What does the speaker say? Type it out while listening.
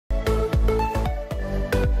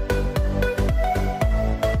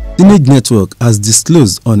Teenage Network has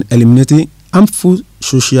disclosed on eliminating harmful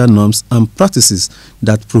social norms and practices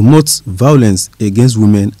that promote violence against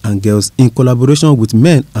women and girls in collaboration with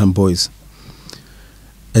men and boys.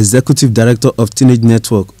 Executive Director of Teenage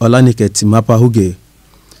Network, Olanike Timapa-Huge,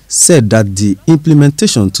 said that the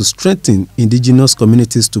implementation to strengthen indigenous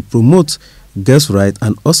communities to promote girls' rights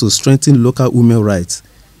and also strengthen local women's rights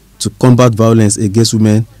to combat violence against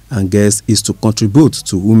women and girls is to contribute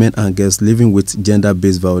to women and girls living with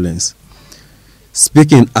gender-based violence.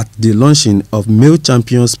 Speaking at the launching of Male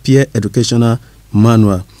Champions Peer Educational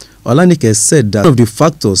Manual, Olanike said that one of the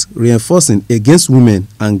factors reinforcing against women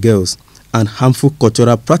and girls and harmful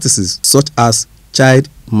cultural practices such as child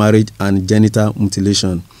marriage and genital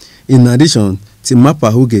mutilation. In addition,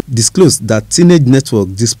 Timapa-Huge disclosed that Teenage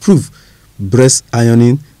Network disproved breast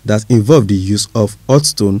ironing that involved the use of hot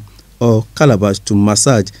stone or calabash to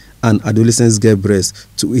massage an adolescent girl's breast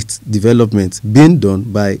to its development being done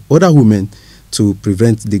by other women to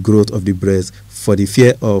prevent the growth of the breast for the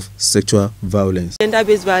fear of sexual violence.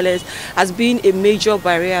 Gender-based violence has been a major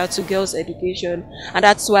barrier to girls' education, and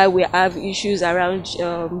that's why we have issues around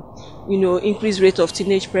increased rate of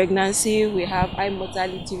teenage pregnancy. We have high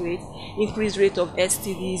mortality rate, increased rate of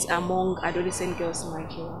STDs among adolescent girls in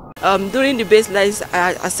Nigeria. During the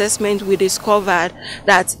baseline assessment, we discovered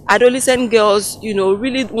that adolescent girls,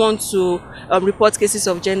 really want to report cases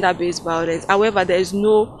of gender-based violence. However, there is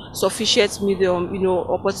no sufficient medium,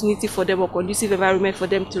 opportunity for them or conducive environment for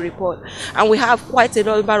them to report. And we have quite a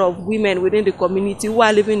number of women within the community who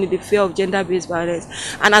are living in the fear of gender-based violence.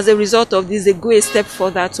 And as a result of this, they go a step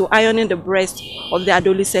further to ironing the breast of the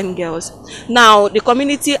adolescent girls. Now, the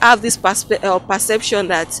community have this perception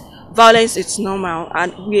that violence is normal,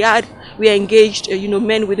 and we engaged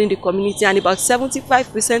men within the community, and about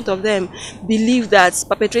 75% of them believe that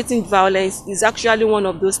perpetrating violence is actually one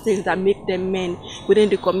of those things that make them men within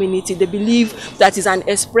the community. They believe that is an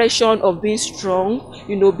expression of being strong,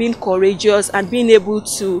 being courageous, and being able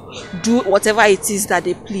to do whatever it is that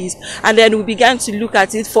they please. And then we began to look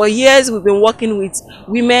at it. For years we've been working with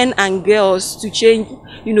women and girls to change,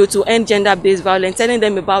 to end gender-based violence, telling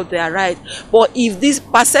them about their rights. But if this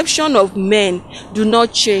perception of men do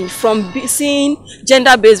not change from seeing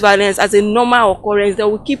gender-based violence as a normal occurrence, they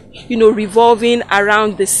will keep revolving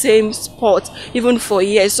around the same spot even for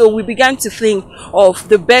years. So we began to think of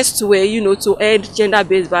the best way to end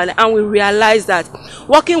gender-based violence, and we realized that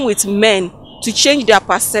working with men to change their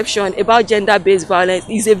perception about gender-based violence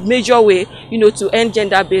is a major way, to end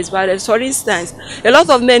gender-based violence. For instance, a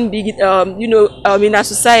lot of men, in our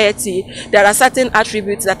society, there are certain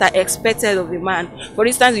attributes that are expected of a man. For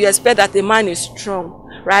instance, you expect that a man is strong,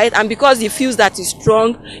 right? And because he feels that he's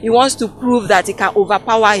strong, he wants to prove that he can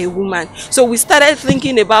overpower a woman. So we started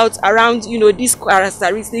thinking about around, these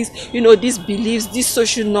characteristics, these beliefs, these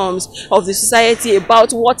social norms of the society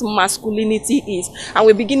about what masculinity is. And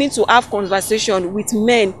we're beginning to have conversations with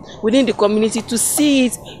men within the community to see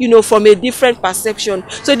it, from a different perception.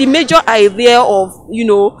 So the major idea of,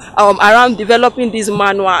 around developing this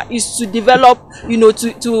manual is to develop,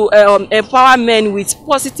 to empower men with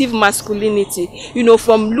positive masculinity,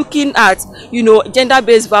 from looking at,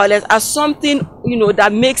 gender-based violence as something,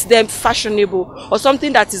 that makes them fashionable, or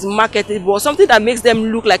something that is marketable, or something that makes them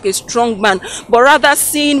look like a strong man, but rather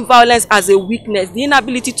seeing violence as a weakness, the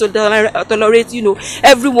inability to tolerate,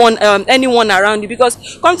 everyone, anyone around you.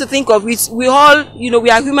 Because come to think of it, we all, we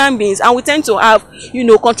are human beings, and we tend to have,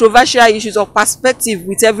 controversial issues of perspective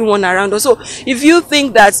with everyone around us. So if you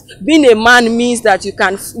think that being a man means that you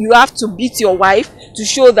have to beat your wife to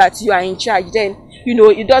show that you are in charge, then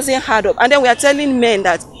it doesn't add up. And then we are telling men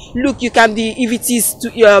that, look, you can be, if it is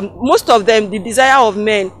to, most of them, the desire of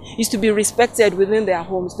men is to be respected within their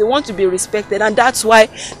homes. They want to be respected, and that's why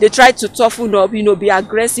they try to toughen up, be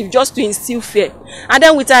aggressive, just to instill fear. And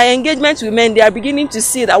then with our engagement with men, they are beginning to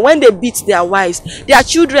see that when they beat their wives, their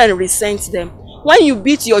children resent them. When you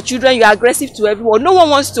beat your children, you are aggressive to everyone. No one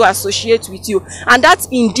wants to associate with you. And that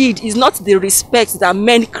indeed is not the respect that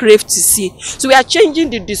men crave to see. So we are changing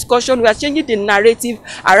the discussion. We are changing the narrative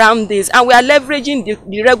around this. And we are leveraging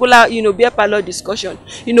the regular, beer parlor discussion.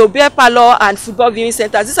 Beer parlor and football viewing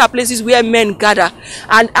centers. These are places where men gather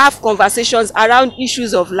and have conversations around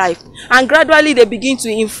issues of life. And gradually they begin to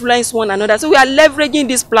influence one another. So we are leveraging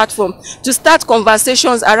this platform to start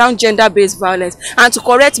conversations around gender-based violence and to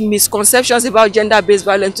correct misconceptions about gender-based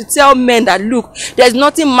violence, to tell men that, look, there's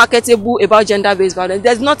nothing marketable about gender-based violence.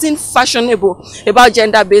 There's nothing fashionable about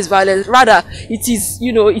gender-based violence. Rather, it is,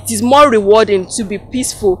 it is more rewarding to be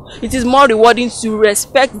peaceful. It is more rewarding to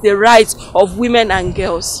respect the rights of women and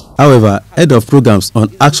girls. However, head of programs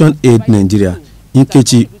on Action Aid Nigeria,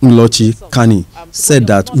 Nkechi Nlochi Kani, said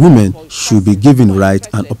that women should be given rights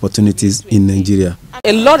and opportunities in Nigeria.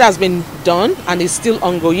 A lot has been done and is still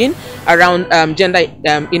ongoing around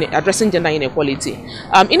addressing gender inequality.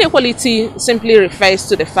 Inequality simply refers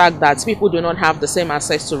to the fact that people do not have the same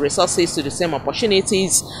access to resources, to the same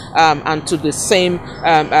opportunities, and to the same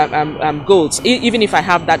goals, even if I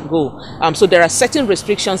have that goal. So there are certain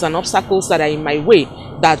restrictions and obstacles that are in my way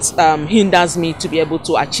that hinders me to be able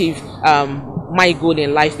to achieve my goal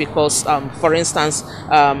in life, because for instance,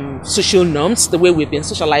 social norms, the way we've been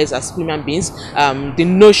socialized as human beings, the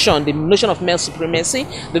notion of male supremacy,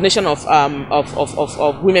 the notion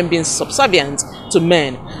of women being subservient to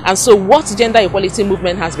men. And so what gender equality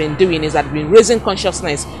movement has been doing is that we've been raising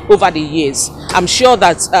consciousness over the years. I'm sure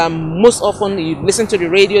that most often you listen to the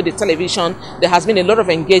radio, the television, there has been a lot of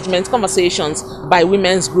engagement, conversations by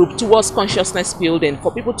women's group towards consciousness building,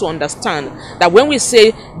 for people to understand that when we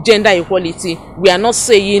say gender equality, we are not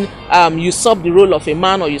saying usurp the role of a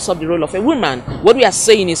man or usurp the role of a woman. What we are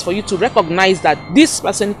saying is for you to recognize that this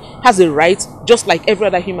person has a right just like every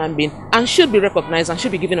other human being, and should be recognized and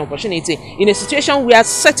should be given opportunity. In a situation where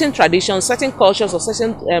certain traditions, certain cultures, or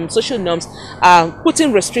certain social norms are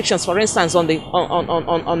putting restrictions, for instance, on the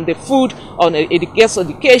food, on girls'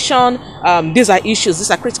 education, these are issues,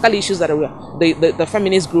 these are critical issues that the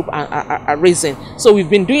feminist group are raising. So we've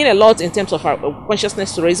been doing a lot in terms of our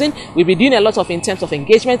consciousness raising. We've been doing a lot in terms of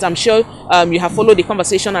engagement. I'm sure you have followed the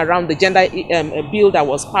conversation around the gender bill that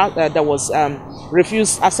was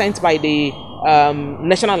refused assent by the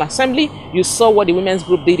National Assembly. You saw what the women's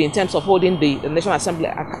group did in terms of holding the National Assembly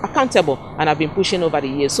accountable, and have been pushing over the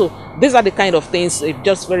years. So these are the kind of things,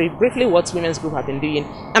 just very briefly, what women's group have been doing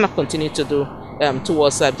and have continued to do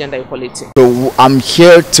towards gender equality. So I'm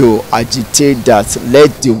here to agitate that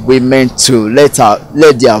let the women to let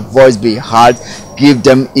their voice be heard, give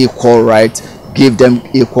them equal rights, give them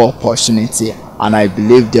equal opportunity, and I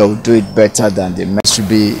believe they will do it better than the men. Should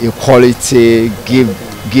be equality, give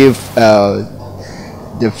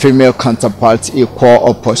the female counterparts equal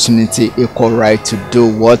opportunity, equal right to do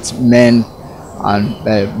what men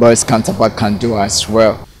and boys counterpart can do as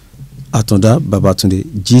well. Atonda Babatunde,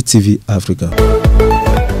 GTV Africa.